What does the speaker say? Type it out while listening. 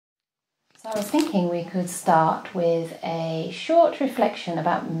So I was thinking we could start with a short reflection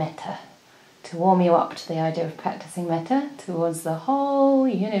about Mettā to warm you up to the idea of practicing Mettā towards the whole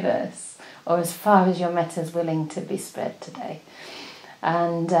universe, or as far as your Mettā is willing to be spread today.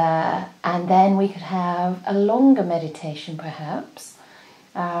 And then we could have a longer meditation perhaps,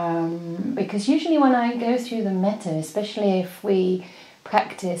 because usually when I go through the Mettā, especially if we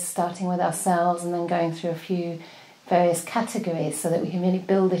practice starting with ourselves and then going through a few various categories so that we can really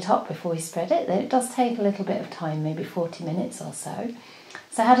build it up before we spread it, then it does take a little bit of time, maybe 40 minutes or so.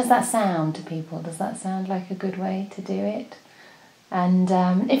 So how does that sound to people? Does that sound like a good way to do it? And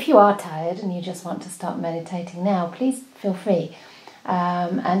if you are tired and you just want to start meditating now, please feel free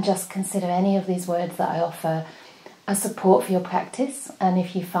and just consider any of these words that I offer as support for your practice. And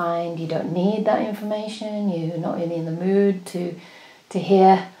if you find you don't need that information, you're not really in the mood to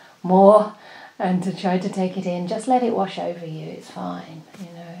hear more and to try to take it in, just let it wash over you. It's fine,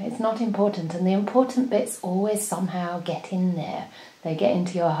 it's not important. And the important bits always somehow get in there. They get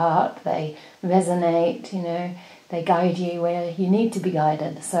into your heart, they resonate, they guide you where you need to be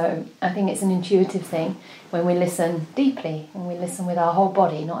guided. So I think it's an intuitive thing when we listen deeply and we listen with our whole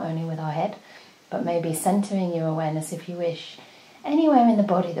body, not only with our head, but maybe centering your awareness, if you wish, anywhere in the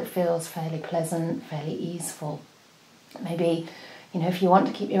body that feels fairly pleasant, fairly easeful. Maybe, if you want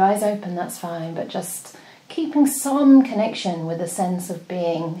to keep your eyes open, that's fine, but just keeping some connection with a sense of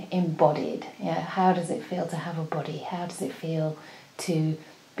being embodied. How does it feel to have a body? How does it feel to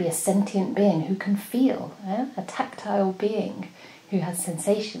be a sentient being who can feel, a tactile being who has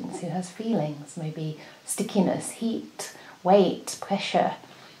sensations, who has feelings, maybe stickiness, heat, weight, pressure,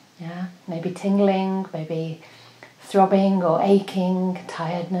 maybe tingling, maybe throbbing or aching,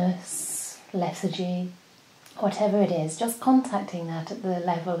 tiredness, lethargy, whatever it is, just contacting that at the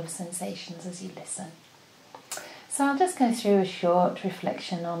level of sensations as you listen. So I'll just go through a short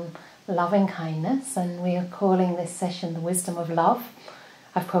reflection on loving kindness, and we are calling this session the wisdom of love.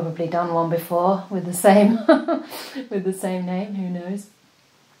 I've probably done one before with the same with the same name, who knows?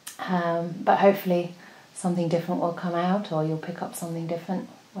 But hopefully something different will come out, or you'll pick up something different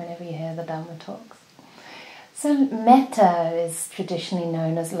whenever you hear the Dhamma talks. So Mettā is traditionally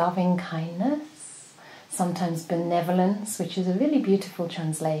known as loving kindness, sometimes benevolence, which is a really beautiful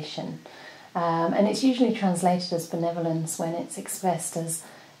translation. And it's usually translated as benevolence when it's expressed as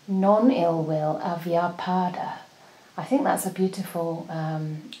non-ill will, avyapada. I think that's a beautiful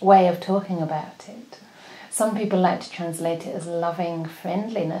way of talking about it. Some people like to translate it as loving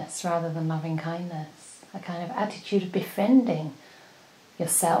friendliness rather than loving kindness, a kind of attitude of befriending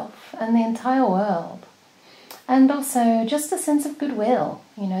yourself and the entire world. And also just a sense of goodwill,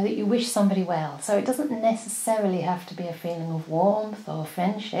 that you wish somebody well. So it doesn't necessarily have to be a feeling of warmth or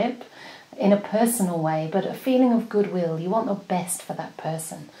friendship in a personal way, but a feeling of goodwill. You want the best for that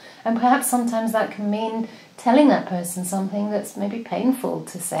person. And perhaps sometimes that can mean telling that person something that's maybe painful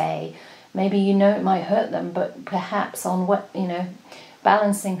to say. Maybe it might hurt them, but perhaps on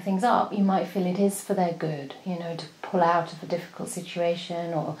balancing things up, you might feel it is for their good, to pull out of a difficult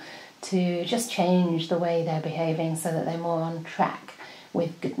situation or to just change the way they're behaving so that they're more on track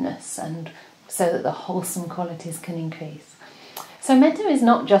with goodness and so that the wholesome qualities can increase. So Mettā is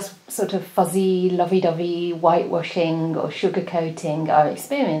not just sort of fuzzy, lovey-dovey, whitewashing or sugarcoating our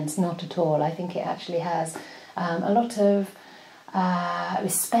experience, not at all. I think it actually has a lot of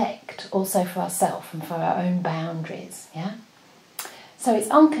respect also for ourselves and for our own boundaries, So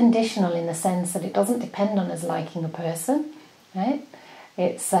it's unconditional in the sense that it doesn't depend on us liking a person, right?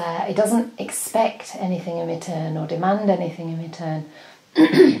 It doesn't expect anything in return or demand anything in return.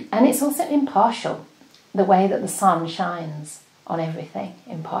 And it's also impartial, the way that the sun shines on everything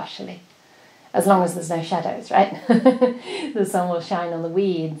impartially, as long as there's no shadows, right? The sun will shine on the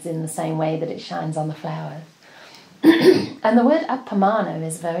weeds in the same way that it shines on the flowers. And the word appamana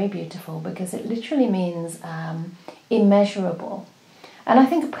is very beautiful because it literally means immeasurable. And I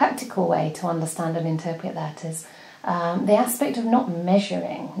think a practical way to understand and interpret that is the aspect of not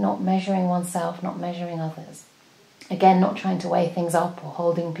measuring oneself, not measuring others. Again, not trying to weigh things up or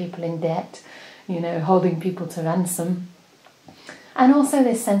holding people in debt, holding people to ransom. And also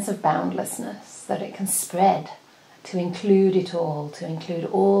this sense of boundlessness, that it can spread to include it all, to include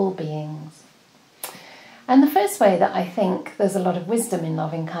all beings. And the first way that I think there's a lot of wisdom in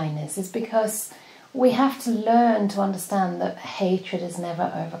loving kindness is because we have to learn to understand that hatred is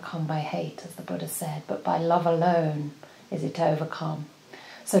never overcome by hate, as the Buddha said, but by love alone is it overcome.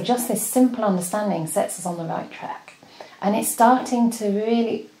 So just this simple understanding sets us on the right track. And it's starting to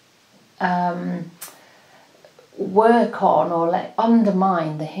really work on or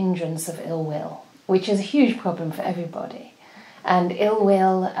undermine the hindrance of ill will, which is a huge problem for everybody. And ill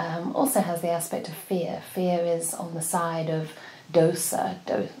will also has the aspect of fear. Fear is on the side of dosa,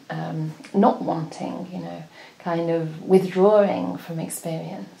 not wanting, kind of withdrawing from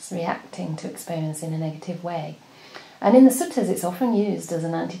experience, reacting to experience in a negative way. And in the suttas it's often used as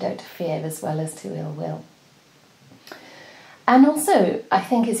an antidote to fear as well as to ill will. And also, I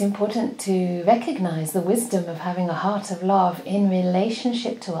think it's important to recognise the wisdom of having a heart of love in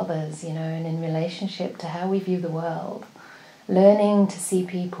relationship to others, and in relationship to how we view the world. Learning to see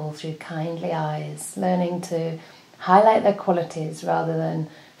people through kindly eyes, learning to highlight their qualities rather than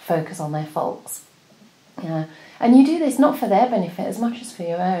focus on their faults. And you do this not for their benefit as much as for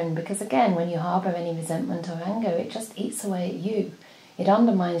your own, because again, when you harbour any resentment or anger, it just eats away at you. It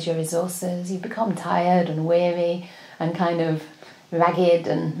undermines your resources, you become tired and weary and kind of ragged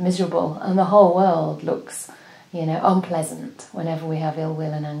and miserable, and the whole world looks, unpleasant whenever we have ill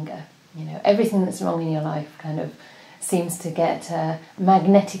will and anger. Everything that's wrong in your life kind of seems to get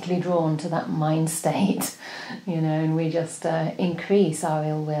magnetically drawn to that mind state, and we just increase our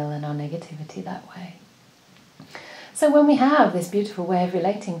ill will and our negativity that way. So when we have this beautiful way of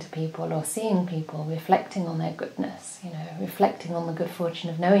relating to people or seeing people, reflecting on their goodness, reflecting on the good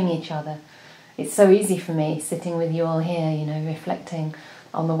fortune of knowing each other, it's so easy for me sitting with you all here, reflecting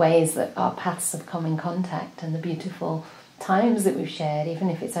on the ways that our paths have come in contact and the beautiful times that we've shared, even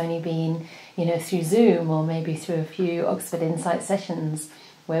if it's only been, through Zoom or maybe through a few Oxford Insight sessions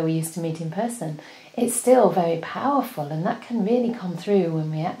where we used to meet in person. It's still very powerful, and that can really come through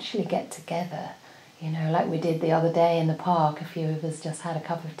when we actually get together, like we did the other day in the park. A few of us just had a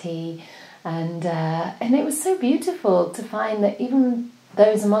cup of tea, and it was so beautiful to find that even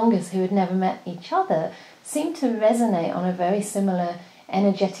those among us who had never met each other seemed to resonate on a very similar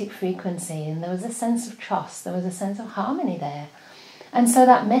energetic frequency, and there was a sense of trust, there was a sense of harmony there. And so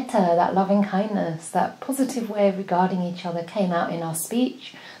that metta, that loving kindness, that positive way of regarding each other came out in our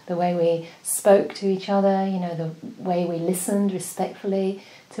speech, the way we spoke to each other, the way we listened respectfully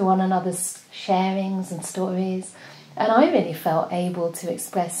to one another's sharings and stories. And I really felt able to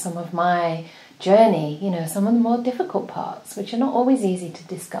express some of my journey, some of the more difficult parts, which are not always easy to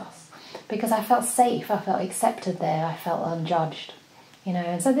discuss, because I felt safe, I felt accepted there, I felt unjudged.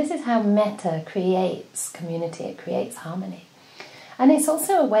 And so this is how metta creates community, it creates harmony. And it's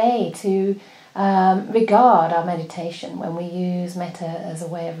also a way to regard our meditation when we use metta as a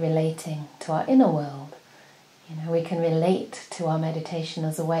way of relating to our inner world. We can relate to our meditation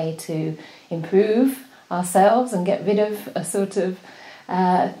as a way to improve ourselves and get rid of a sort of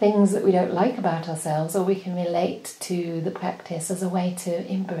things that we don't like about ourselves, or we can relate to the practice as a way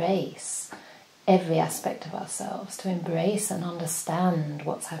to embrace every aspect of ourselves, to embrace and understand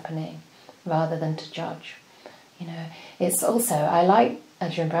what's happening rather than to judge. It's also, I like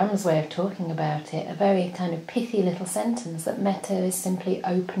Ajahn Brahma's way of talking about it, a very kind of pithy little sentence that metta is simply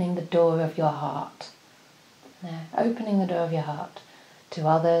opening the door of your heart. Opening the door of your heart to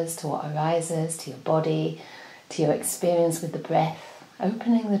others, to what arises, to your body, to your experience with the breath.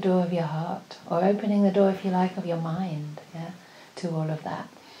 Opening the door of your heart, or opening the door, if you like, of your mind, to all of that.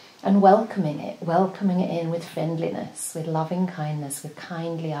 And welcoming it in with friendliness, with loving kindness, with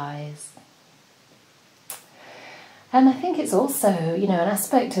kindly eyes. And I think it's also, an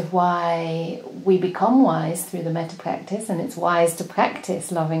aspect of why we become wise through the metta practice, and it's wise to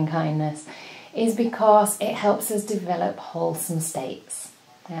practice loving kindness, is because it helps us develop wholesome states.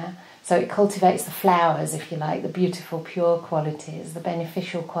 So it cultivates the flowers, if you like, the beautiful, pure qualities, the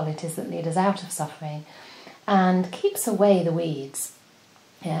beneficial qualities that lead us out of suffering, and keeps away the weeds.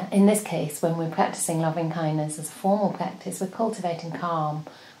 In this case, when we're practicing loving kindness as a formal practice, we're cultivating calm,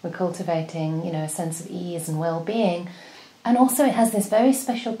 we're cultivating, a sense of ease and well-being, and also it has this very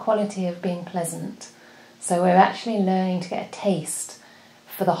special quality of being pleasant. So we're actually learning to get a taste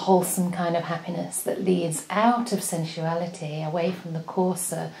for the wholesome kind of happiness that leads out of sensuality, away from the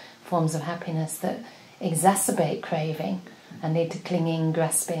coarser forms of happiness that exacerbate craving and lead to clinging,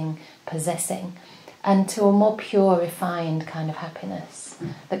 grasping, possessing, and to a more pure, refined kind of happiness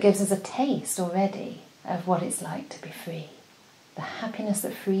that gives us a taste already of what it's like to be free. The happiness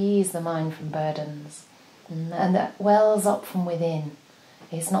that frees the mind from burdens and that wells up from within.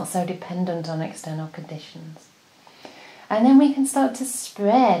 It's not so dependent on external conditions. And then we can start to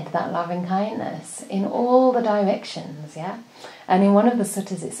spread that loving kindness in all the directions, And in one of the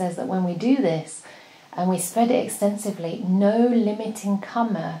suttas it says that when we do this and we spread it extensively, no limiting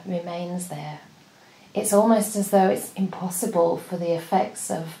karma remains there. It's almost as though it's impossible for the effects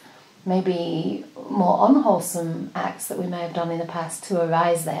of maybe more unwholesome acts that we may have done in the past to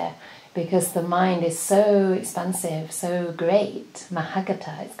arise there, because the mind is so expansive, so great,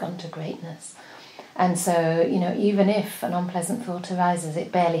 mahagata, it's gone to greatness. And so, you know, even if an unpleasant thought arises,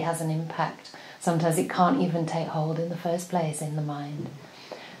 it barely has an impact. Sometimes it can't even take hold in the first place in the mind.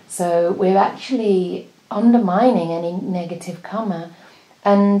 So we're actually undermining any negative karma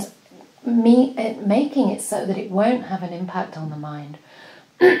and making it so that it won't have an impact on the mind.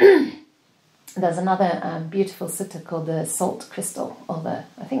 There's another beautiful sutta called the Salt Crystal, or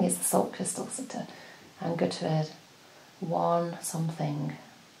I think it's the Salt Crystal Sutta. Angutred 1 something,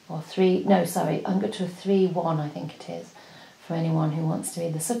 or 3, no sorry, Angutred 3.1 I think it is, for anyone who wants to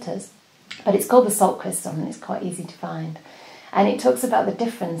read the suttas. But it's called the Salt Crystal and it's quite easy to find. And it talks about the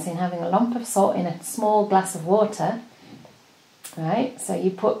difference in having a lump of salt in a small glass of water, right? So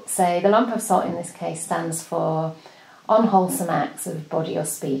you put, say, the lump of salt in this case stands for unwholesome acts of body or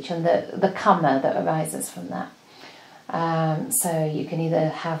speech and the karma that arises from that. So you can either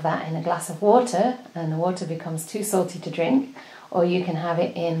have that in a glass of water and the water becomes too salty to drink, or you can have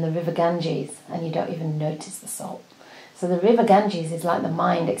it in the river Ganges and you don't even notice the salt. So the river Ganges is like the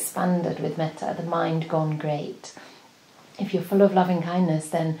mind expanded with metta, the mind gone great. If you're full of loving kindness,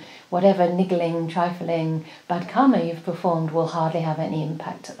 then whatever niggling, trifling, bad karma you've performed will hardly have any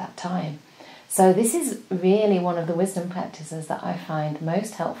impact at that time. So this is really one of the wisdom practices that I find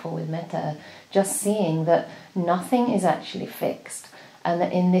most helpful with metta, just seeing that nothing is actually fixed and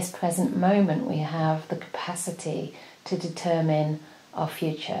that in this present moment we have the capacity to determine our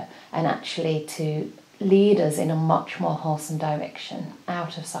future and actually to lead us in a much more wholesome direction,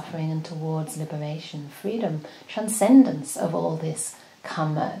 out of suffering and towards liberation, freedom, transcendence of all this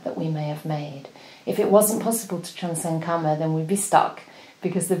karma that we may have made. If it wasn't possible to transcend karma, then we'd be stuck,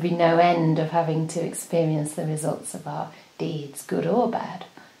 because there'd be no end of having to experience the results of our deeds, good or bad,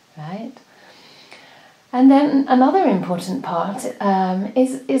 right? And then another important part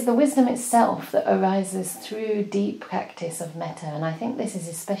is the wisdom itself that arises through deep practice of metta. And I think this is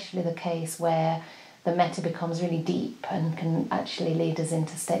especially the case where the metta becomes really deep and can actually lead us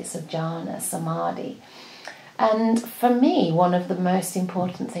into states of jhana, samadhi. And for me, one of the most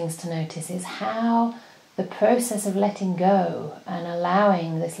important things to notice is how the process of letting go and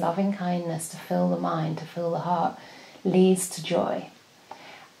allowing this loving kindness to fill the mind, to fill the heart, leads to joy.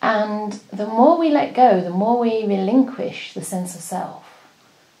 And the more we let go, the more we relinquish the sense of self.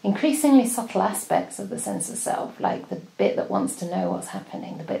 Increasingly subtle aspects of the sense of self, like the bit that wants to know what's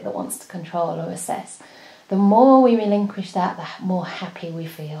happening, the bit that wants to control or assess, the more we relinquish that, the more happy we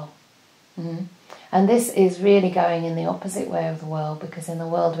feel. And this is really going in the opposite way of the world, because in the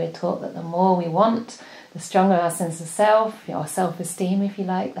world we're taught that the more we want, the stronger our sense of self, our self-esteem if you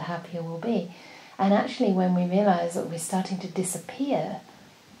like, the happier we'll be. And actually when we realise that we're starting to disappear,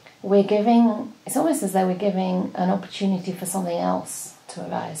 it's almost as though we're giving an opportunity for something else to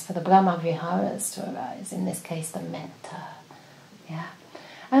arise, for the Brahma Viharas to arise, in this case the Mettā. Yeah.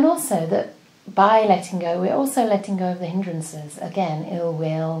 And also that by letting go, we're also letting go of the hindrances. Again, ill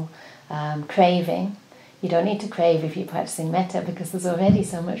will, craving. You don't need to crave if you're practicing metta, because there's already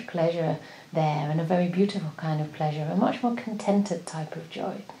so much pleasure there, and a very beautiful kind of pleasure, a much more contented type of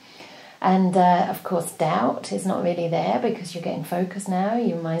joy. And of course doubt is not really there, because you're getting focused now.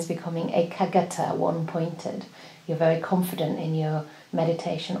 Your mind's becoming ekaggata, one-pointed. You're very confident in your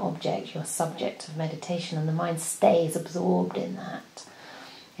meditation object, your subject of meditation, and the mind stays absorbed in that.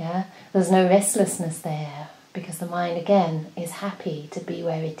 Yeah, there's no restlessness there, because the mind again is happy to be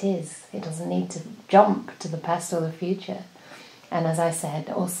where it is. It doesn't need to jump to the past or the future. And as I said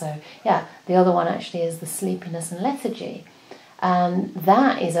also, the other one actually is the sleepiness and lethargy. And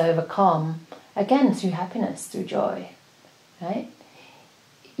that is overcome, again, through happiness, through joy, right?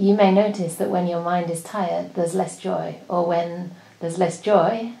 You may notice that when your mind is tired, there's less joy. Or when there's less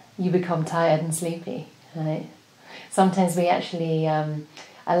joy, you become tired and sleepy, right? Sometimes we actually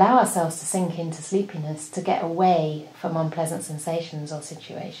allow ourselves to sink into sleepiness to get away from unpleasant sensations or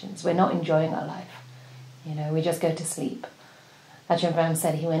situations. We're not enjoying our life. We just go to sleep. Ajahn Brahm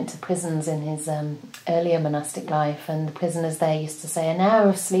said he went to prisons in his earlier monastic life, and the prisoners there used to say, an hour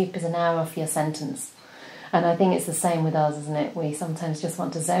of sleep is an hour off your sentence. And I think it's the same with us, isn't it? We sometimes just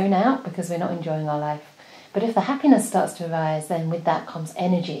want to zone out because we're not enjoying our life. But if the happiness starts to arise, then with that comes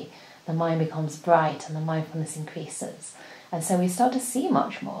energy. The mind becomes bright and the mindfulness increases. And so we start to see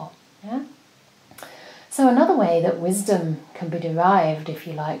much more. Yeah. So another way that wisdom can be derived, if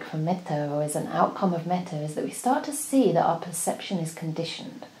you like, from metta, or as an outcome of metta, is that we start to see that our perception is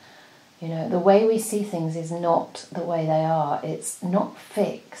conditioned. The way we see things is not the way they are. It's not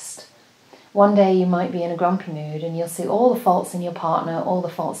fixed. One day you might be in a grumpy mood and you'll see all the faults in your partner, all the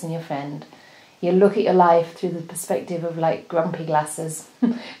faults in your friend. You look at your life through the perspective of like grumpy glasses,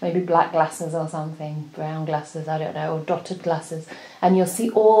 maybe black glasses or something, brown glasses, I don't know, or dotted glasses, and you'll see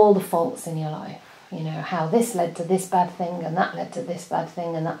all the faults in your life. you know, how this led to this bad thing and that led to this bad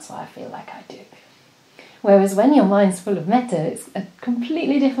thing, and that's why I feel like I do. Whereas when your mind's full of metta, it's a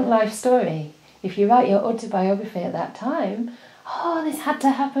completely different life story. If you write your autobiography at that time, oh, this had to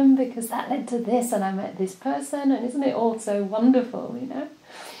happen because that led to this and I met this person, and isn't it all so wonderful, you know?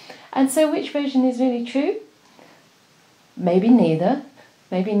 And so which version is really true? Maybe neither.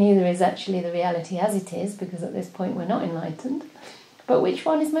 Maybe neither is actually the reality as it is, because at this point we're not enlightened. But which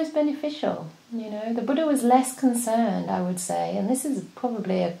one is most beneficial? You know, the Buddha was less concerned, I would say, and this is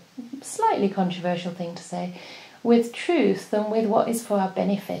probably a slightly controversial thing to say, with truth than with what is for our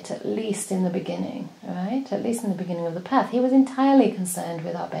benefit, at least in the beginning, right? At least in the beginning of the path. He was entirely concerned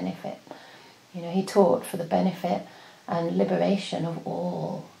with our benefit. You know, he taught for the benefit and liberation of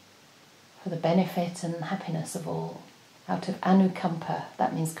all, for the benefit and happiness of all, out of anukampa,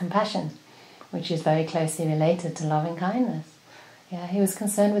 that means compassion, which is very closely related to loving kindness. Yeah, he was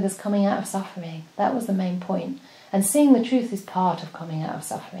concerned with us coming out of suffering. That was the main point. And seeing the truth is part of coming out of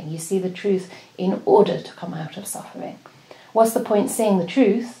suffering. You see the truth in order to come out of suffering. What's the point seeing the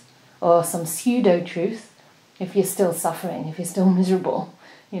truth, or some pseudo-truth, if you're still suffering, if you're still miserable?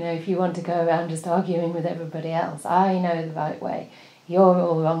 You know, if you want to go around just arguing with everybody else. I know the right way. You're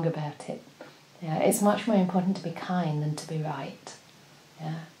all wrong about it. Yeah, it's much more important to be kind than to be right.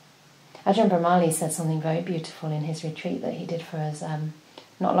 Yeah. Ajahn Brahmali said something very beautiful in his retreat that he did for us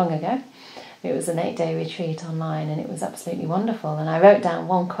not long ago. It was an 8-day retreat online, and it was absolutely wonderful. And I wrote down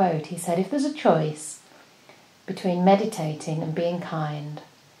one quote. He said, if there's a choice between meditating and being kind,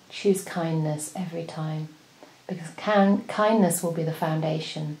 choose kindness every time, because kindness will be the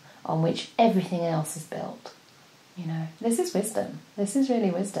foundation on which everything else is built. You know, this is wisdom. This is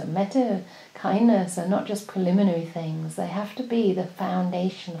really wisdom. Metta, kindness are not just preliminary things. They have to be the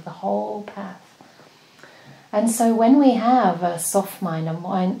foundation of the whole path. And so when we have a soft mind, a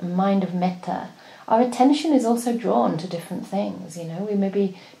mind of metta, our attention is also drawn to different things. You know, we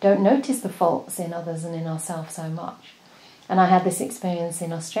maybe don't notice the faults in others and in ourselves so much. And I had this experience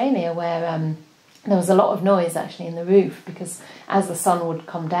in Australia where there was a lot of noise actually in the roof, because as the sun would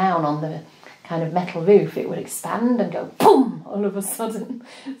come down on the kind of metal roof, it would expand and go boom all of a sudden.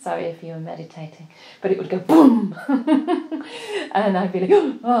 Sorry if you were meditating, but it would go boom. And I'd be like,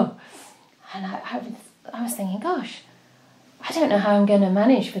 oh. And I was thinking, gosh, I don't know how I'm going to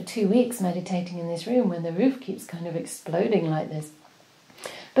manage for 2 weeks meditating in this room when the roof keeps kind of exploding like this.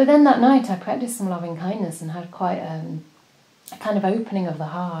 But then that night I practiced some loving kindness and had quite a kind of opening of the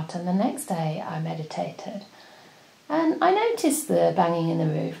heart. And the next day I meditated. And I noticed the banging in the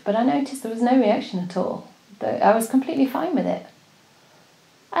roof, but I noticed there was no reaction at all. I was completely fine with it.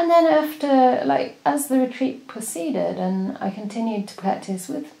 And then after, as the retreat proceeded and I continued to practice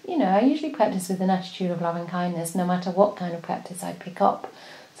with, you know, I usually practice with an attitude of loving kindness, no matter what kind of practice I pick up.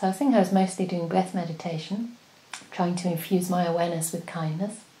 So I think I was mostly doing breath meditation, trying to infuse my awareness with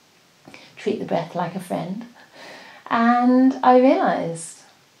kindness, treat the breath like a friend. And I realised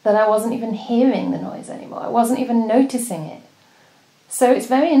that I wasn't even hearing the noise anymore. I wasn't even noticing it. So it's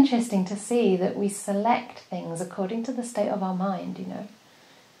very interesting to see that we select things according to the state of our mind, you know.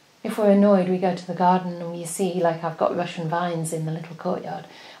 If we're annoyed, we go to the garden and we see, like I've got Russian vines in the little courtyard.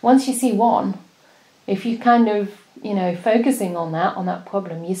 Once you see one, if you kind of, you know, focusing on that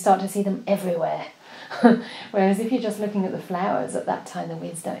problem, you start to see them everywhere. Whereas if you're just looking at the flowers, at that time the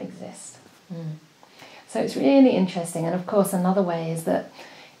weeds don't exist. So it's really interesting. And of course another way is that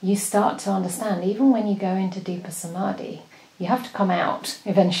you start to understand, even when you go into deeper samadhi, you have to come out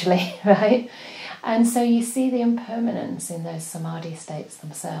eventually, right? And so you see the impermanence in those samadhi states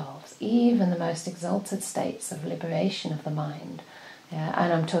themselves, even the most exalted states of liberation of the mind. Yeah?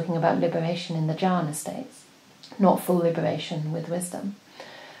 And I'm talking about liberation in the jhana states, not full liberation with wisdom.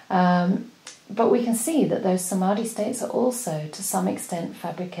 But we can see that those samadhi states are also, to some extent,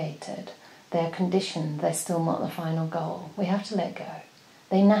 fabricated. They're conditioned, they're still not the final goal. We have to let go.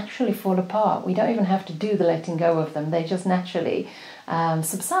 They naturally fall apart. We don't even have to do the letting go of them. They just naturally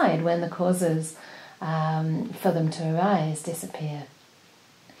subside when the causes for them to arise disappear.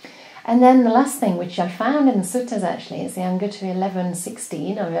 And then the last thing, which I found in the suttas actually, is the Anguttara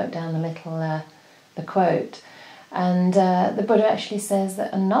 11:16. I wrote down the little the quote. And the Buddha actually says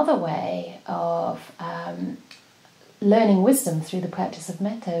that another way of learning wisdom through the practice of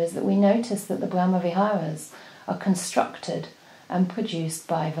metta is that we notice that the Brahma Viharas are constructed and produced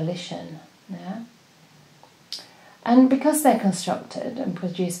by volition. Yeah? And because they're constructed and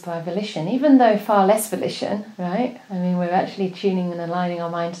produced by volition, even though far less volition, right? I mean, we're actually tuning and aligning our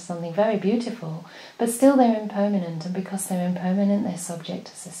mind to something very beautiful, but still they're impermanent, and because they're impermanent, they're subject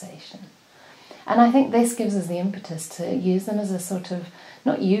to cessation. And I think this gives us the impetus to use them as a sort of,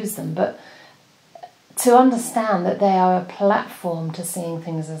 not use them, but to understand that they are a platform to seeing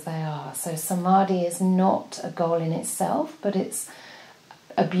things as they are. So samadhi is not a goal in itself, but it's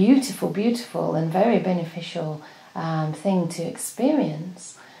a beautiful, beautiful and very beneficial thing to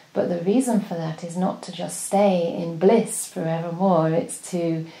experience. But the reason for that is not to just stay in bliss forevermore, it's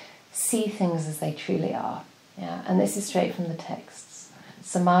to see things as they truly are. Yeah? And this is straight from the texts.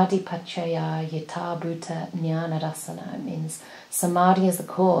 Samadhi pacchaya yata bhuta jnana rasana. It means samadhi is the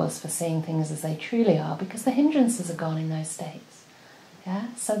cause for seeing things as they truly are, because the hindrances are gone in those states. Yeah?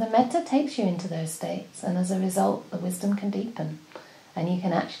 So the metta takes you into those states, and as a result the wisdom can deepen, and you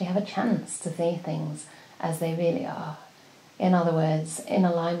can actually have a chance to see things as they really are. In other words, in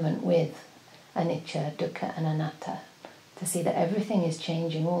alignment with anicca, dukkha and anatta. To see that everything is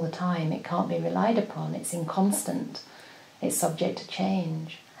changing all the time, it can't be relied upon, it's inconstant, it's subject to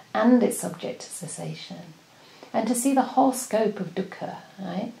change, and it's subject to cessation. And to see the whole scope of dukkha,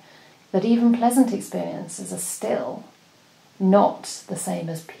 right? That even pleasant experiences are still not the same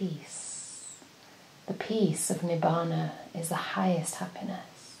as peace. The peace of nibbana is the highest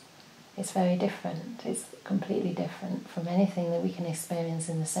happiness. It's very different, it's completely different from anything that we can experience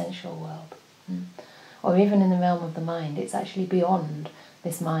in the sensual world. Or even in the realm of the mind. It's actually beyond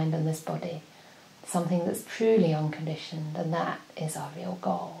this mind and this body. Something that's truly unconditioned, and that is our real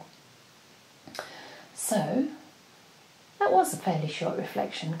goal. So, that was a fairly short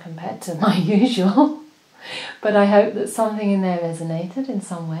reflection compared to my usual, but I hope that something in there resonated in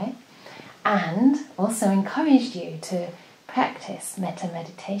some way, and also encouraged you to practice metta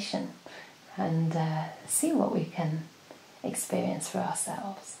meditation and see what we can experience for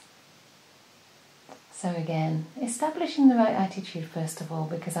ourselves. So again, establishing the right attitude first of all,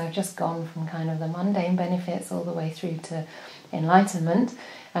 because I've just gone from kind of the mundane benefits all the way through to enlightenment,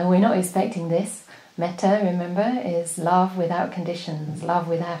 and we're not expecting this. Metta, remember, is love without conditions, love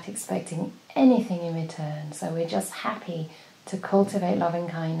without expecting anything in return. So we're just happy to cultivate loving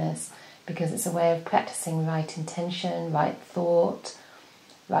kindness because it's a way of practicing right intention, right thought,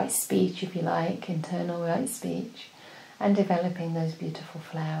 right speech, if you like, internal right speech, and developing those beautiful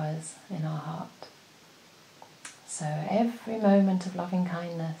flowers in our heart. So every moment of loving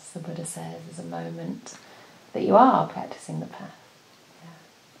kindness, the Buddha says, is a moment that you are practicing the path.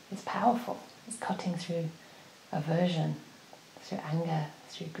 Yeah. It's powerful. It's cutting through aversion, through anger,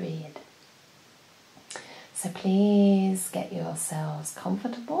 through greed. So please get yourselves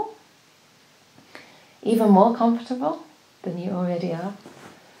comfortable, even more comfortable than you already are.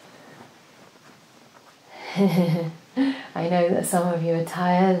 I know that some of you are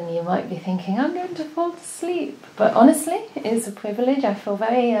tired and you might be thinking, I'm going to fall asleep. But honestly, it's a privilege. I feel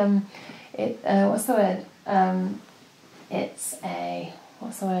very, what's the word?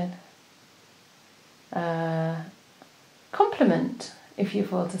 Compliment if you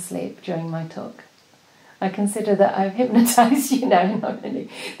fall asleep during my talk. I consider that I've hypnotized you now, not really,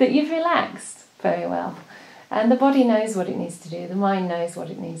 that you've relaxed very well. And the body knows what it needs to do, the mind knows what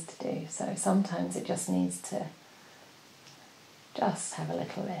it needs to do. So sometimes it just needs to just have a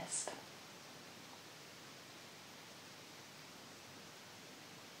little rest.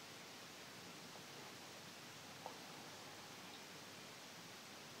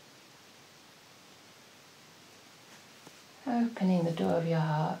 Opening the door of your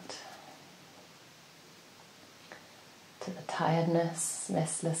heart to the tiredness,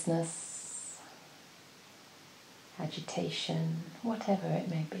 restlessness, agitation, whatever it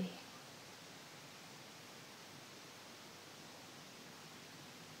may be.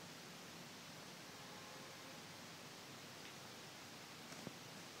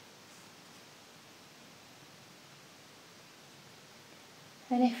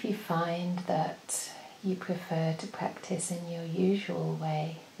 And if you find that you prefer to practice in your usual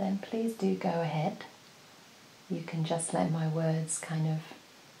way, then please do go ahead. You can just let my words kind of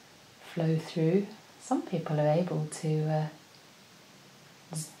flow through. Some people are able to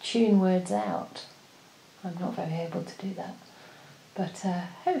tune words out. I'm not very able to do that. But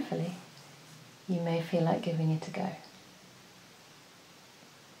hopefully you may feel like giving it a go.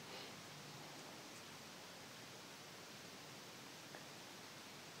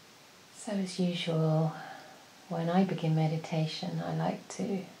 So as usual, when I begin meditation, I like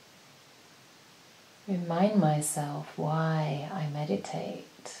to remind myself why I meditate.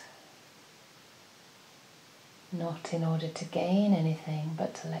 Not in order to gain anything,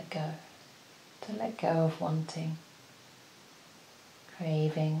 but to let go. To let go of wanting,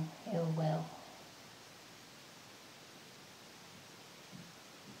 craving, ill will.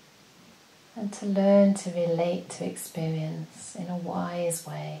 And to learn to relate to experience in a wise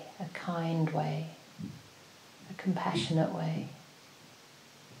way, a kind way, a compassionate way.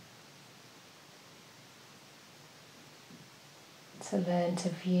 to learn to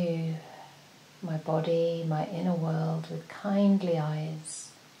view my body, my inner world with kindly eyes.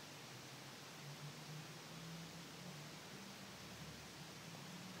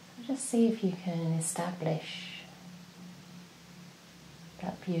 Just see if you can establish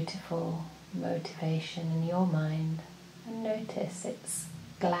that beautiful motivation in your mind and notice its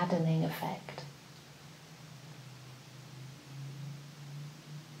gladdening effect.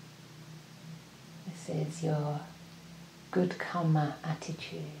 This is your good karma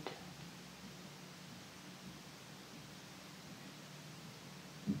attitude.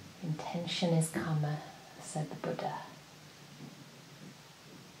 Intention is karma, said the Buddha.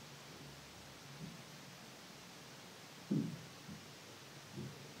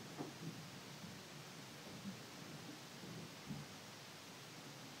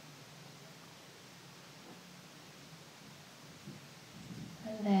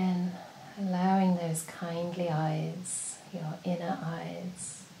 And then allowing those kindly eyes, your inner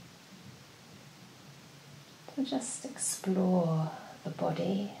eyes, to just explore the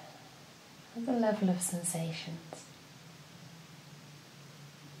body at the level of sensations.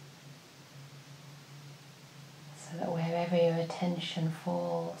 So that wherever your attention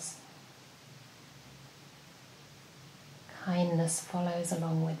falls, kindness follows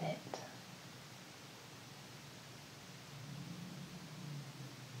along with it.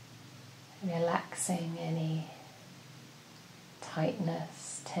 Relaxing any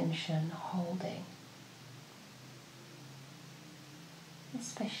tightness, tension, holding,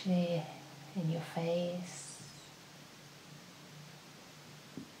 especially in your face,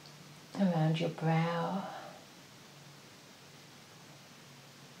 around your brow,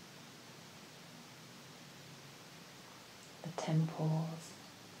 the temples,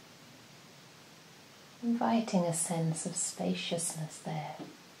 inviting a sense of spaciousness there.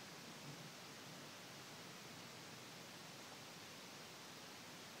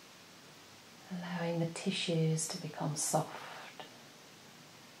 Allowing the tissues to become soft,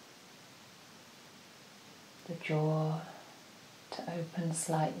 the jaw to open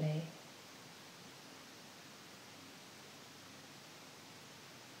slightly,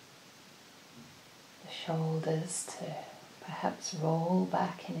 the shoulders to perhaps roll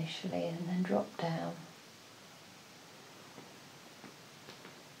back initially and then drop down.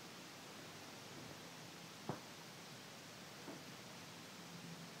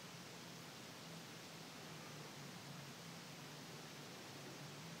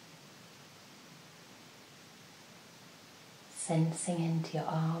 Sensing into your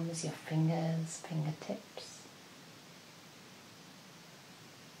arms, your fingers, fingertips.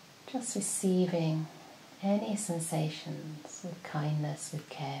 Just receiving any sensations with kindness, with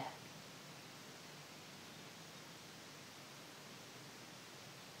care.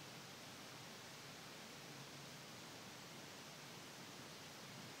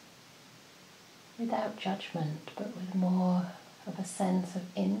 Without judgment, but with more of a sense of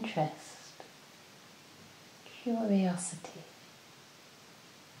interest, curiosity.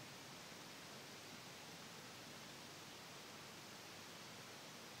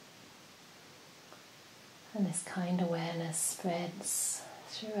 And this kind awareness spreads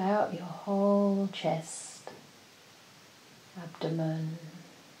throughout your whole chest, abdomen,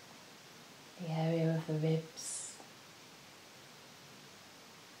 the area of the ribs,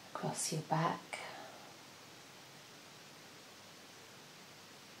 across your back,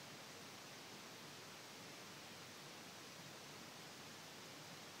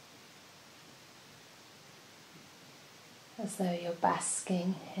 as though you're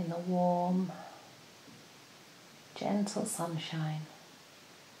basking in the warm, gentle sunshine,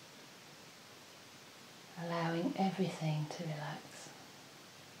 allowing everything to relax.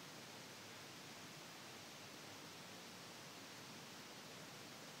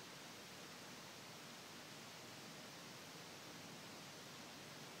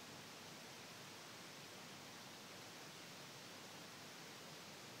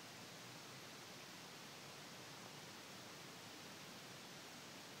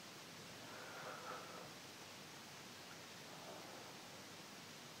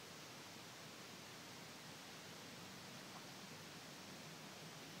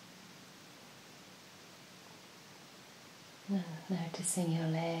 Noticing your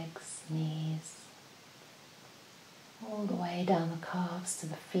legs, knees, all the way down the calves to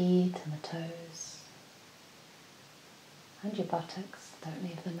the feet and the toes, and your buttocks, don't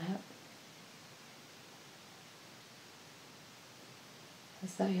leave them out.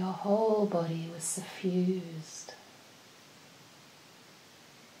 As though your whole body was suffused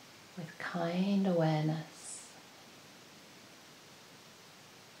with kind awareness,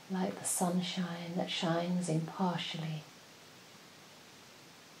 like the sunshine that shines impartially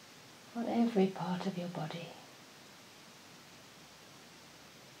on every part of your body.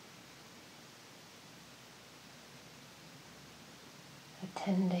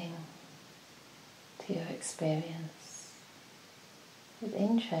 Attending to your experience with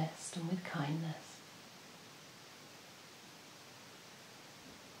interest and with kindness.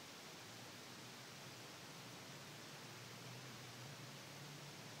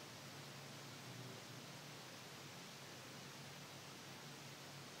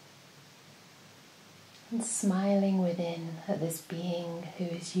 And smiling within at this being who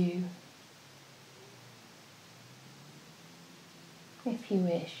is you. If you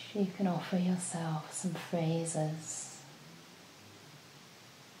wish, you can offer yourself some phrases,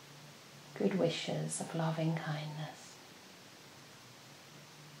 good wishes of loving kindness.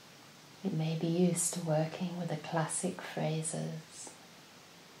 You may be used to working with the classic phrases,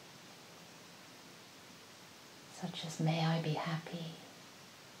 such as, may I be happy,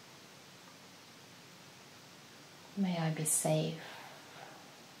 may I be safe,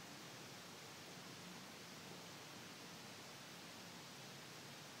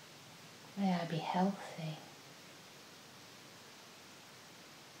 may I be healthy,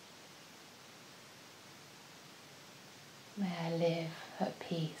 may I live at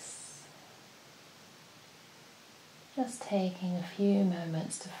peace. Just taking a few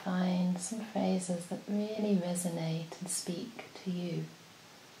moments to find some phrases that really resonate and speak to you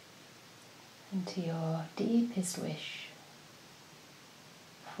and to your deepest wish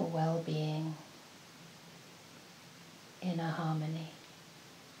for well-being, inner harmony.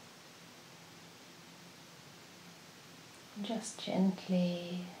 Just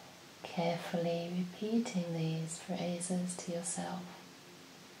gently, carefully repeating these phrases to yourself,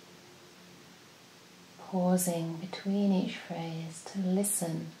 pausing between each phrase to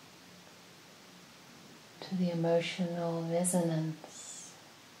listen to the emotional resonance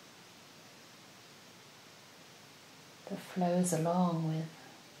that flows along with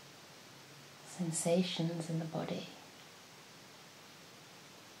sensations in the body.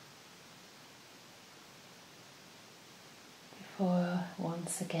 Before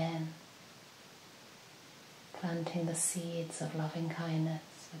once again planting the seeds of loving kindness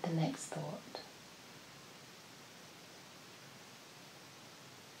with the next thought.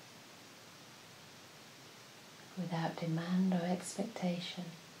 Without demand or expectation,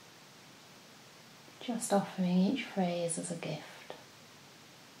 just offering each phrase as a gift.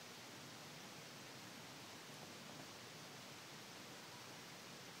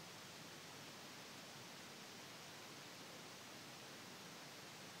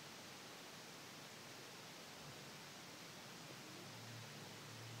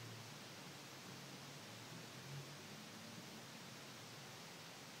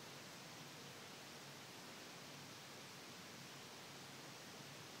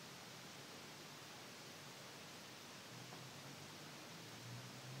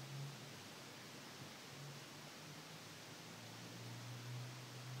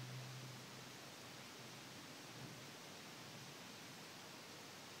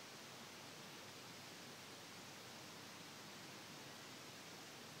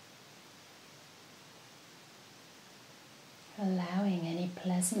 Allowing any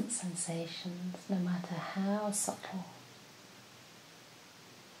pleasant sensations, no matter how subtle,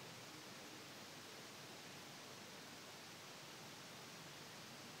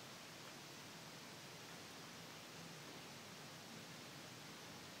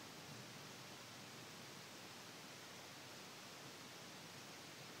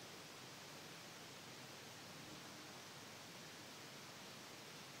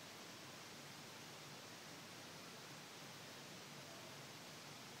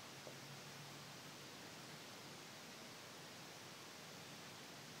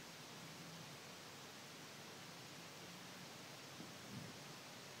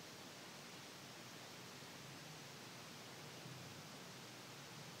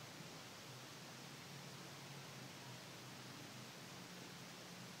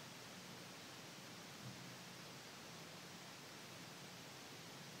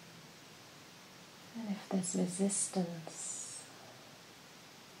 and if there's resistance,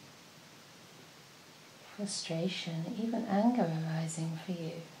 frustration, even anger arising for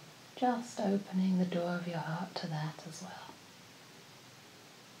you, just opening the door of your heart to that as well.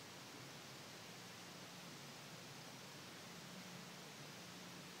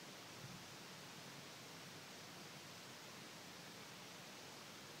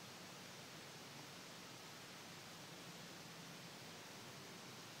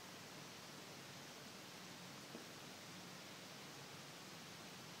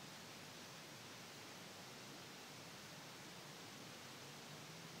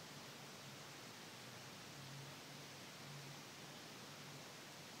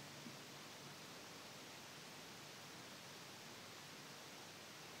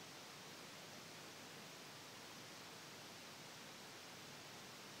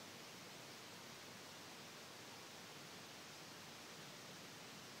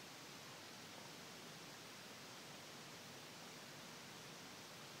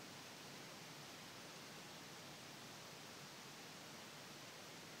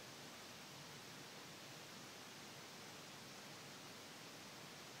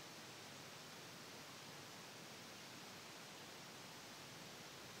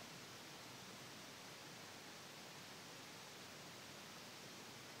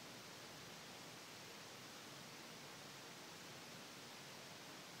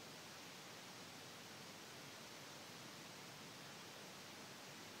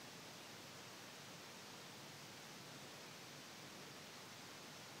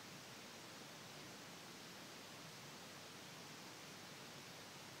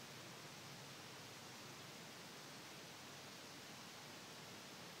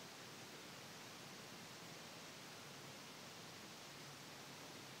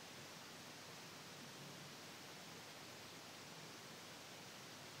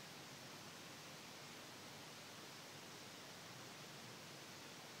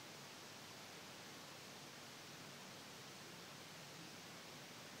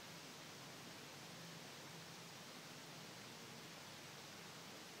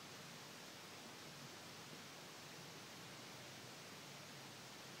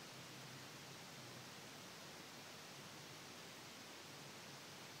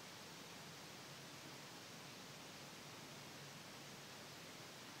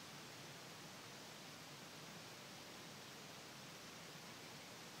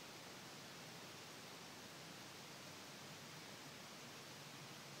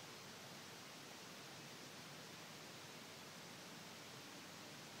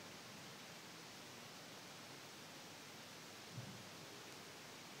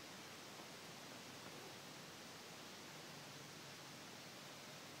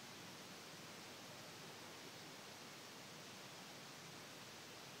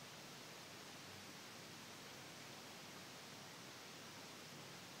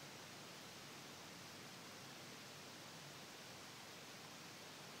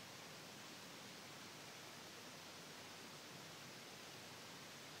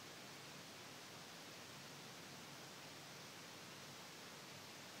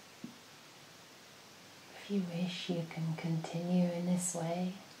 If you wish, you can continue in this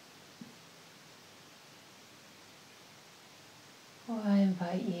way. Or I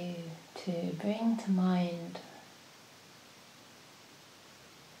invite you to bring to mind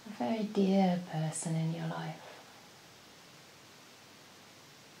a very dear person in your life.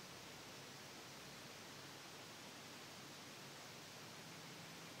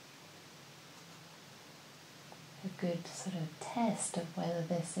 A good sort of test of whether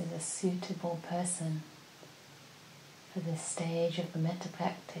this is a suitable person for this stage of the metta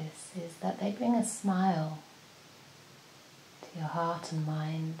practice is that they bring a smile to your heart and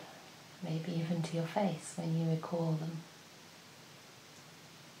mind, maybe even to your face when you recall them.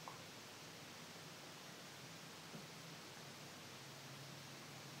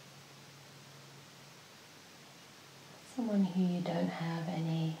 Someone who you don't have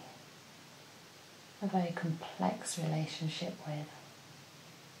a very complex relationship with.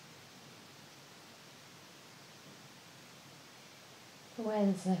 But where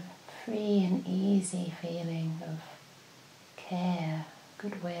there's a free and easy feeling of care,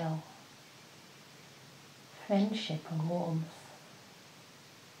 goodwill, friendship and warmth.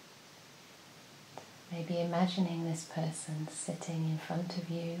 Maybe imagining this person sitting in front of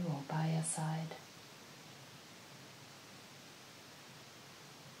you or by your side.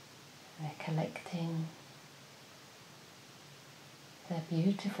 Recollecting their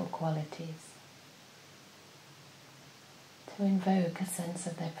beautiful qualities to invoke a sense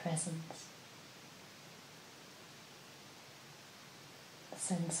of their presence, a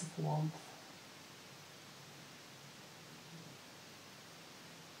sense of warmth.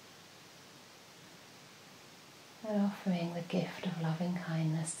 And offering the gift of loving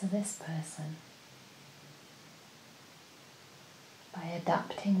kindness to this person by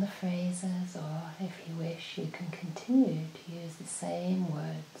adapting the phrases, or if you wish, you can continue to use the same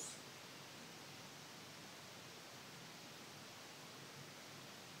words.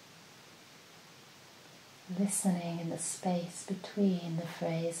 Listening in the space between the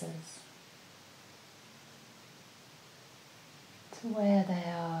phrases to where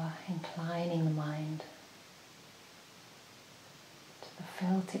they are inclining the mind to the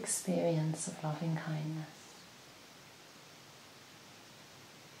felt experience of loving kindness.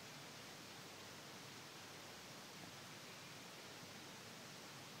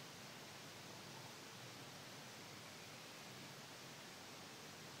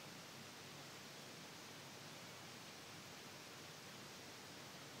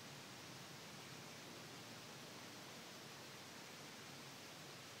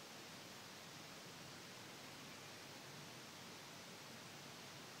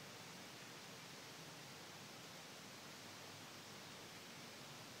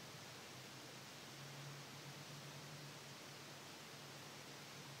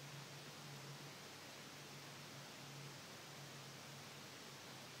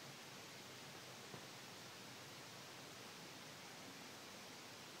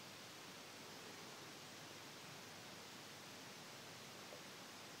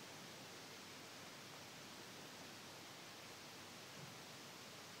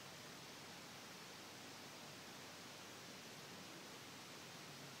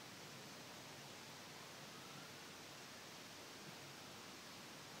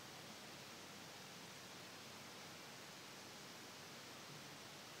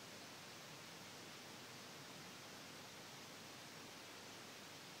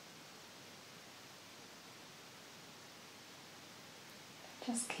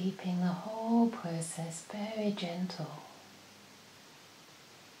 Just keeping the whole process very gentle,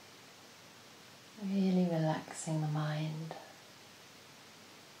 really relaxing the mind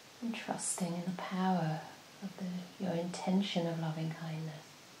and trusting in the power of your intention of loving kindness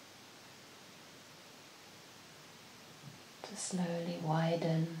to slowly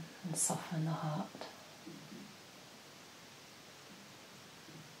widen and soften the heart.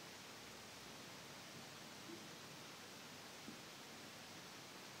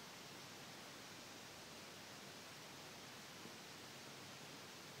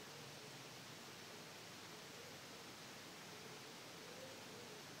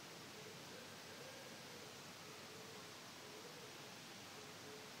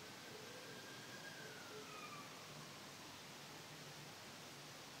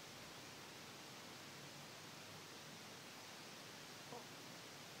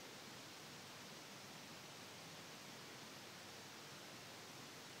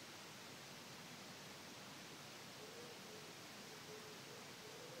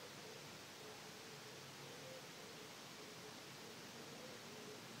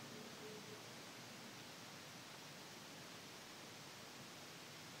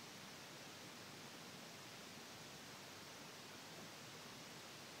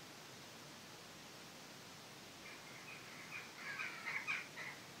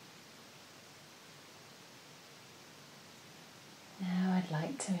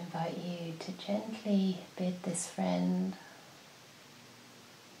 invite you to gently bid this friend,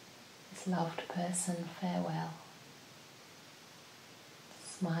 this loved person, farewell,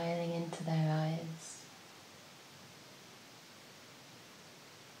 smiling into their eyes.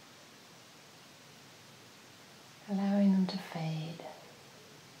 Allowing them to fade.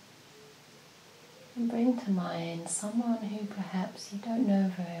 And bring to mind someone who perhaps you don't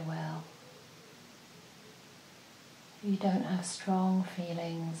know very well, who you don't have strong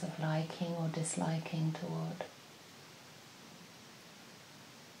feelings of liking or disliking toward.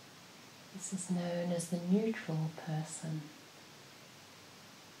 This is known as the neutral person.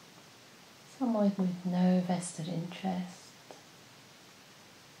 Someone with no vested interest.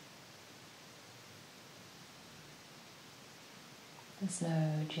 There's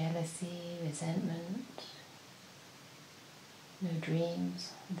no jealousy, resentment, no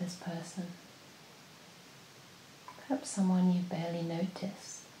dreams of this person. Perhaps someone you barely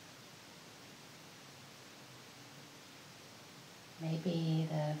notice. Maybe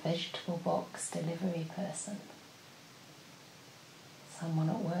the vegetable box delivery person. Someone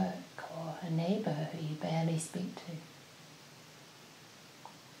at work or a neighbour who you barely speak to.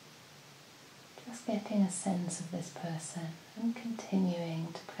 Just getting a sense of this person and continuing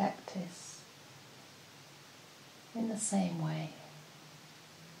to practice in the same way.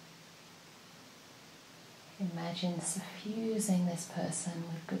 Imagine suffusing this person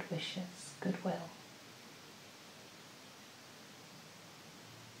with good wishes, goodwill.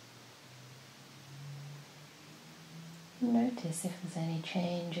 Notice if there's any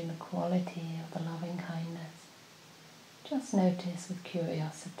change in the quality of the loving kindness. Just notice with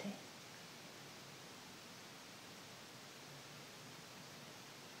curiosity.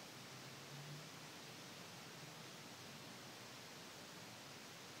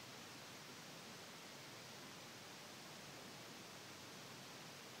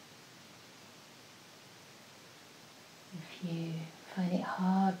 If you find it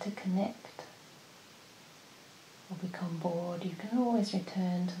hard to connect or become bored, you can always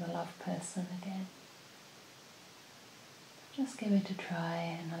return to the loved person again. Just give it a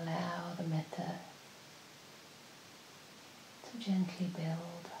try and allow the metta to gently build.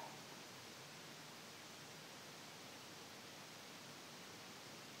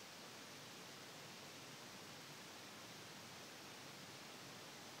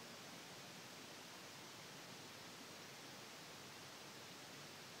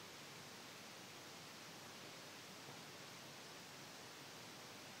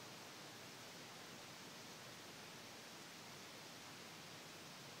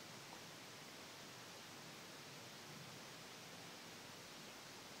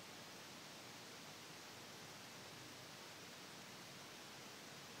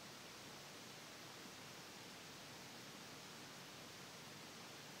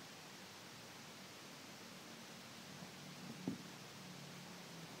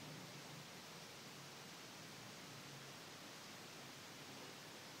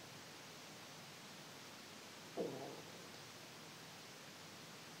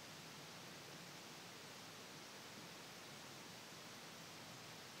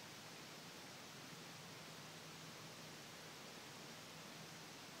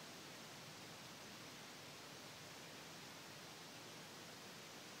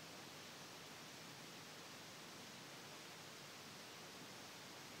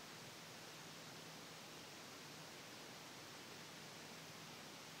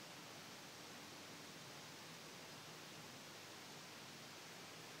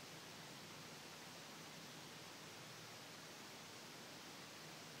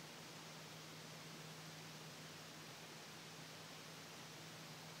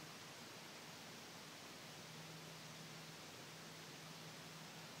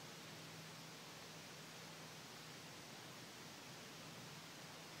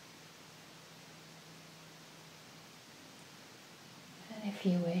 If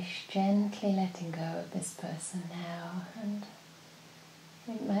you wish, gently letting go of this person now and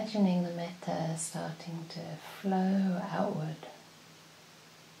imagining the metta starting to flow outward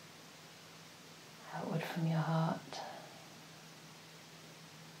from your heart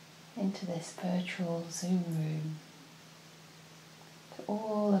into this virtual Zoom room, to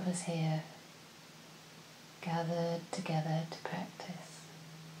all of us here gathered together to practice.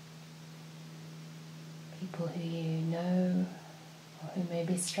 People who you know or who may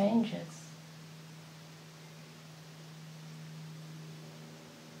be strangers,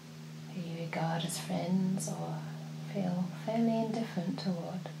 who you regard as friends or feel fairly indifferent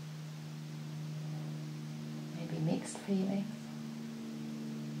toward, maybe mixed feelings.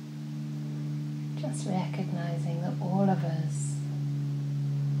 Just recognizing that all of us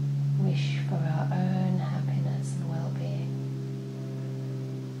wish for our own happiness and well-being.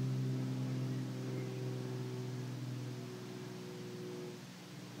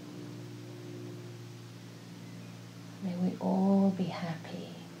 May we all be happy,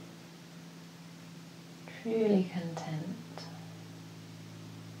 truly content.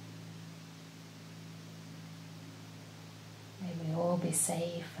 May we all be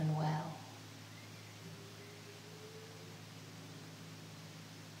safe and well.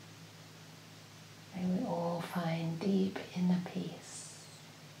 May we all find deep inner peace.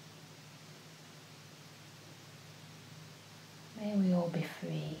 May we all be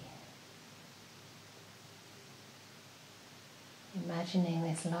free. Imagining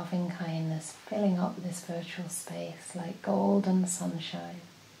this loving kindness filling up this virtual space like golden sunshine,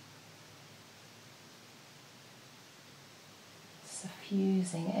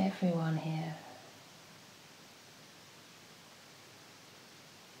 suffusing everyone here,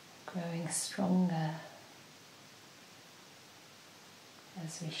 growing stronger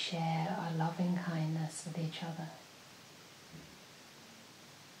as we share our loving kindness with each other.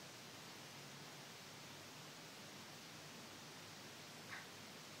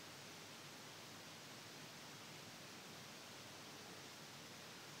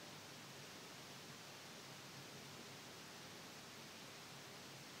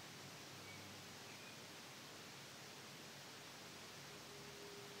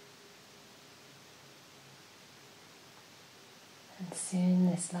 And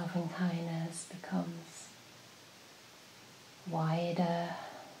soon this loving kindness becomes wider,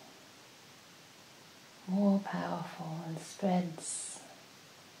 more powerful, and spreads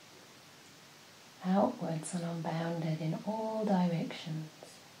outwards and unbounded in all directions.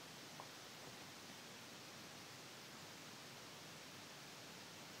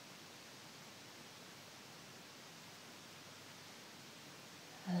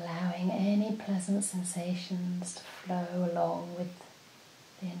 Allowing any pleasant sensations to flow along with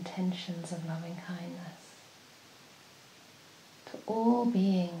the intentions of loving kindness to all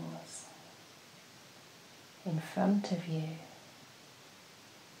beings in front of you,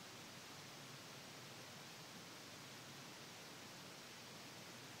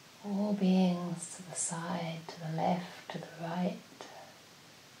 all beings to the side, to the left, to the right,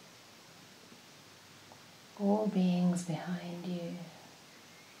 all beings behind you,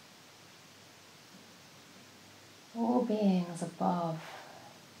 all beings above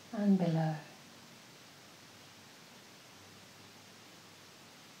and below.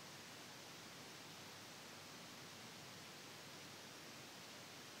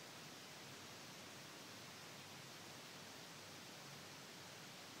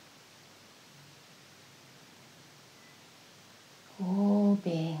 All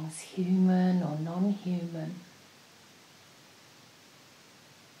beings, human or non-human,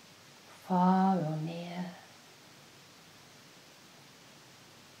 far or near,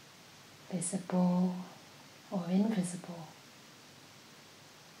 visible or invisible,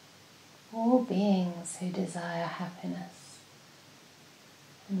 all beings who desire happiness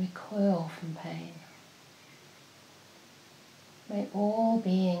and recoil from pain. May all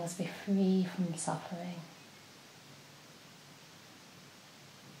beings be free from suffering.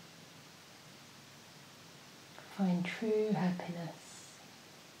 Find true happiness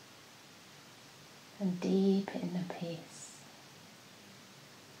and deep inner peace.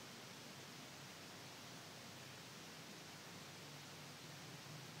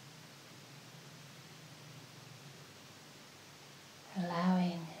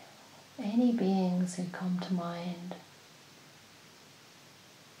 Allowing any beings who come to mind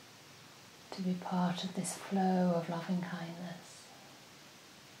to be part of this flow of loving kindness.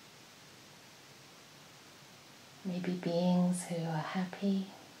 Maybe beings who are happy,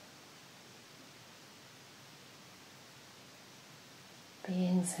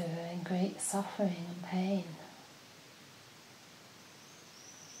 beings who are in great suffering and pain,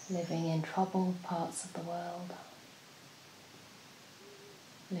 living in troubled parts of the world,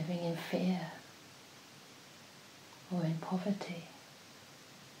 living in fear or in poverty.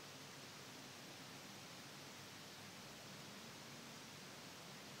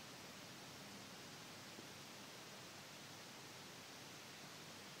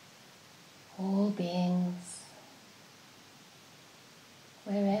 All beings,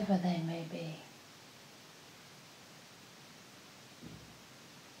 wherever they may be.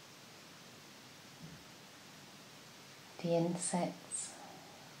 The insects,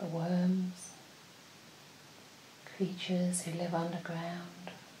 the worms, creatures who live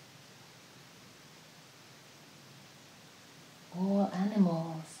underground, all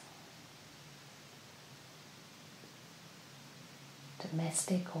animals, to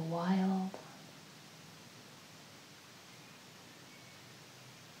domestic or wild.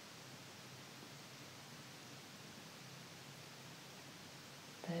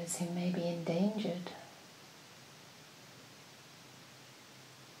 Those who may be endangered.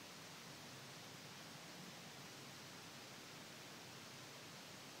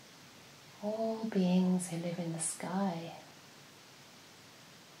 All beings who live in the sky.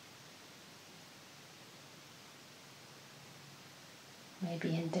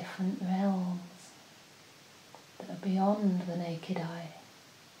 Maybe in different realms that are beyond the naked eye.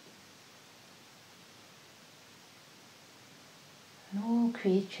 And all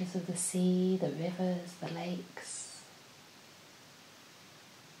creatures of the sea, the rivers, the lakes.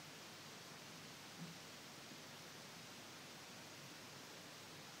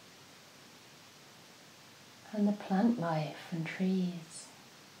 And the plant life and trees.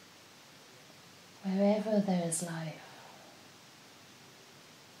 Wherever there is life.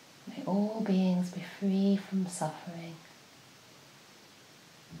 May all beings be free from suffering.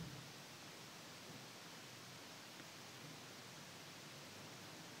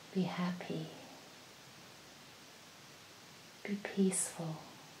 Be happy. Be peaceful.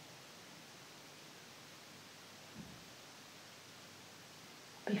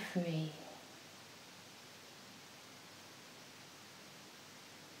 Be free.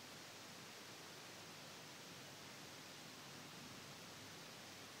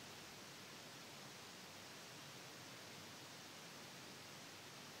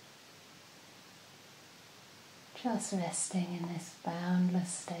 Just resting in this boundless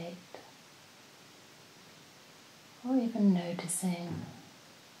state, or even noticing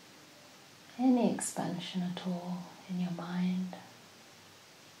any expansion at all in your mind.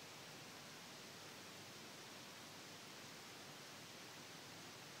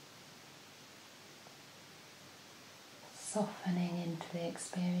 Softening into the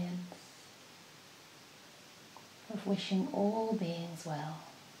experience of wishing all beings well,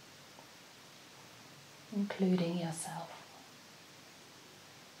 including yourself.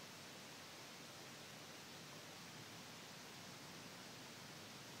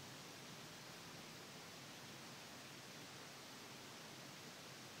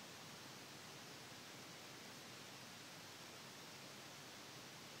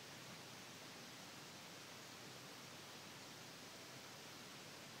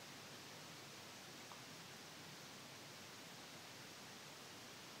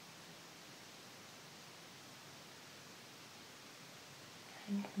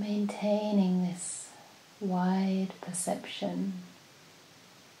 And maintaining this wide perception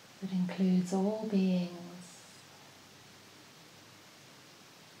that includes all beings.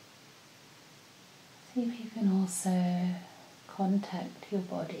 See if you can also contact your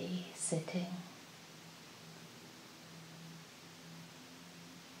body sitting.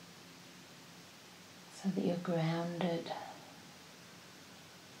 So that you're grounded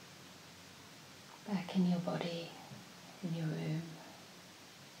back in your body, in your room.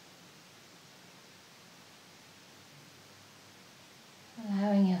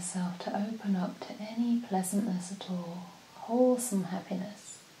 Allowing yourself to open up to any pleasantness at all, wholesome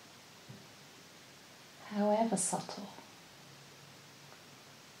happiness, however subtle,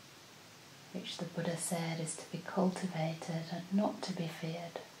 which the Buddha said is to be cultivated and not to be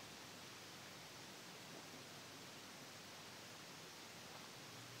feared.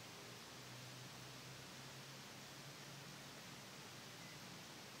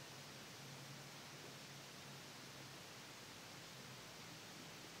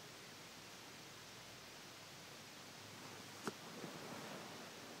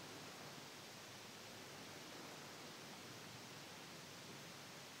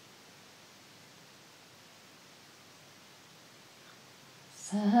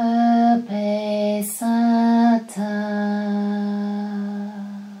 Sabbe satta,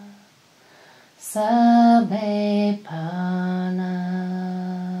 sabbe pana,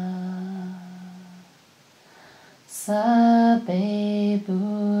 sabbe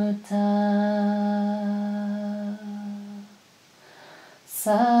bhuta,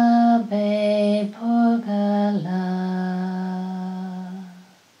 sabbe pugala,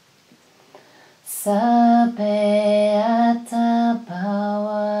 sabbe atta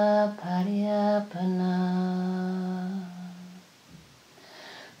bhava pariyapana,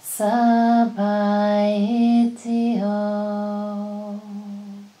 sabbaityo,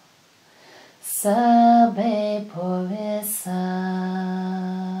 sabbe purisa,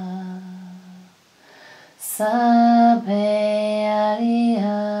 sabbe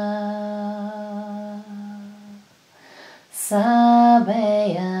ariya, sabbe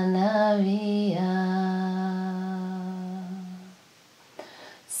anariya,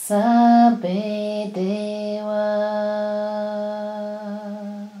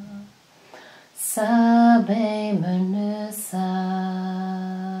 Sabbe manusa,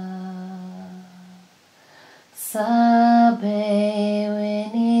 sabbe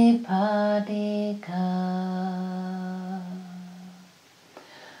vinipadika,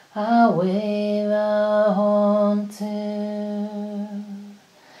 aveva hontu,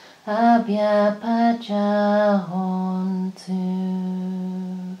 abhyapacha hontu,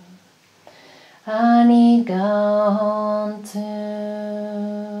 aniga hontu,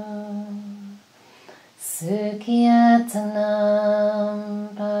 Sukhiyatanam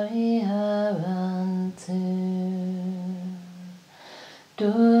pariharantu,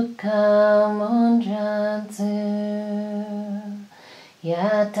 dukkam unjantu,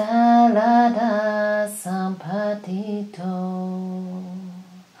 yatalada sampatito,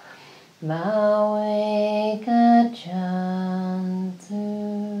 mawe gacchantu,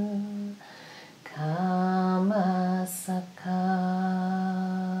 kamasaka.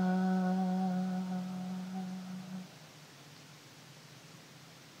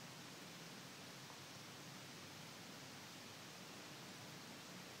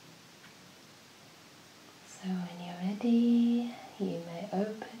 So when you're ready, you may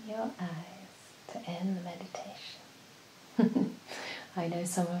open your eyes to end the meditation. I know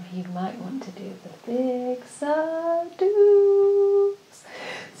some of you might want to do the big sadhus.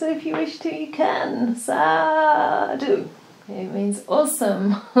 So if you wish to, you can. Sadhu. It means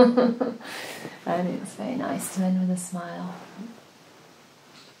awesome. And it's very nice to end with a smile.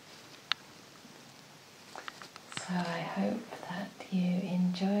 So I hope that you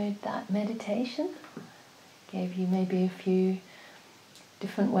enjoyed that meditation. Gave you maybe a few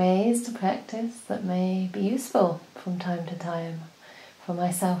different ways to practice that may be useful from time to time. For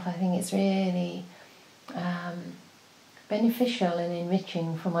myself, I think it's really beneficial and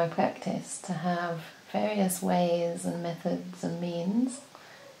enriching for my practice to have various ways and methods and means,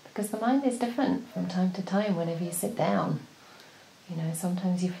 because the mind is different from time to time whenever you sit down. You know,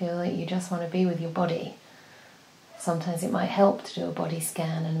 sometimes you feel that you just want to be with your body. Sometimes it might help to do a body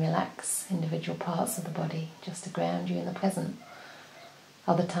scan and relax individual parts of the body just to ground you in the present.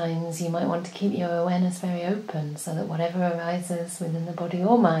 Other times you might want to keep your awareness very open so that whatever arises within the body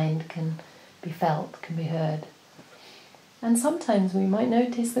or mind can be felt, can be heard. And sometimes we might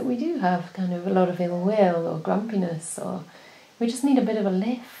notice that we do have kind of a lot of ill will or grumpiness, or we just need a bit of a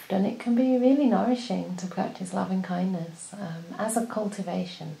lift, and it can be really nourishing to practice loving kindness as a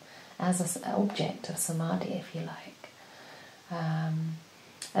cultivation, as an object of samadhi, if you like.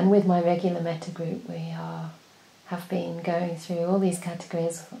 And with my regular Mettā group, we have been going through all these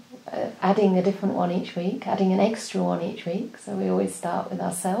categories, adding a different one each week, adding an extra one each week. So we always start with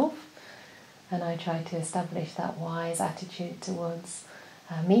ourselves, and I try to establish that wise attitude towards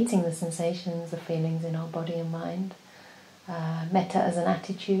meeting the sensations, the feelings in our body and mind. Mettā as an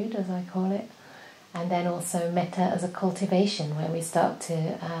attitude, as I call it, and then also Mettā as a cultivation, where we start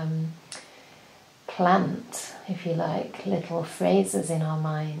to plant, if you like, little phrases in our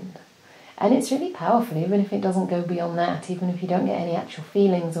mind. And it's really powerful, even if it doesn't go beyond that, even if you don't get any actual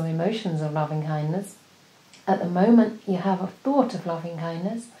feelings or emotions of loving kindness. At the moment you have a thought of loving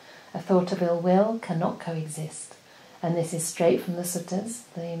kindness, a thought of ill will cannot coexist. And this is straight from the suttas,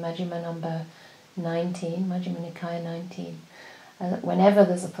 the Majjhima number 19, Majjhima Nikaya 19. Whenever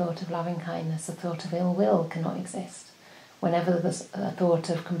there's a thought of loving kindness, a thought of ill will cannot exist. Whenever there's a thought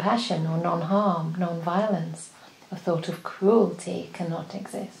of compassion or non-harm, non-violence, a thought of cruelty cannot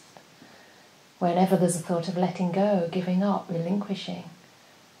exist. Whenever there's a thought of letting go, giving up, relinquishing,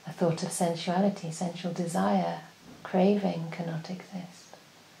 a thought of sensuality, sensual desire, craving cannot exist.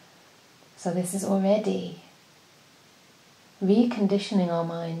 So this is already reconditioning our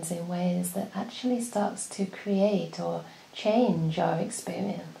minds in ways that actually starts to create or change our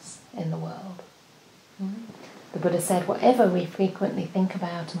experience in the world. The Buddha said, whatever we frequently think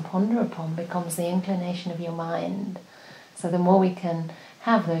about and ponder upon becomes the inclination of your mind. So the more we can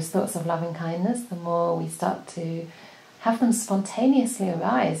have those thoughts of loving kindness, the more we start to have them spontaneously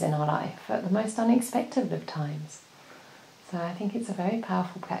arise in our life at the most unexpected of times. So I think it's a very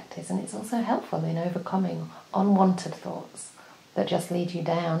powerful practice, and it's also helpful in overcoming unwanted thoughts that just lead you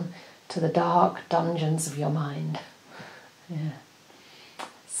down to the dark dungeons of your mind. Yeah.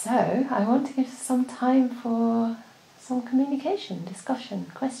 So I want to give some time for some communication, discussion,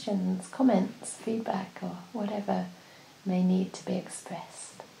 questions, comments, feedback, or whatever may need to be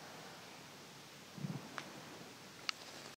expressed.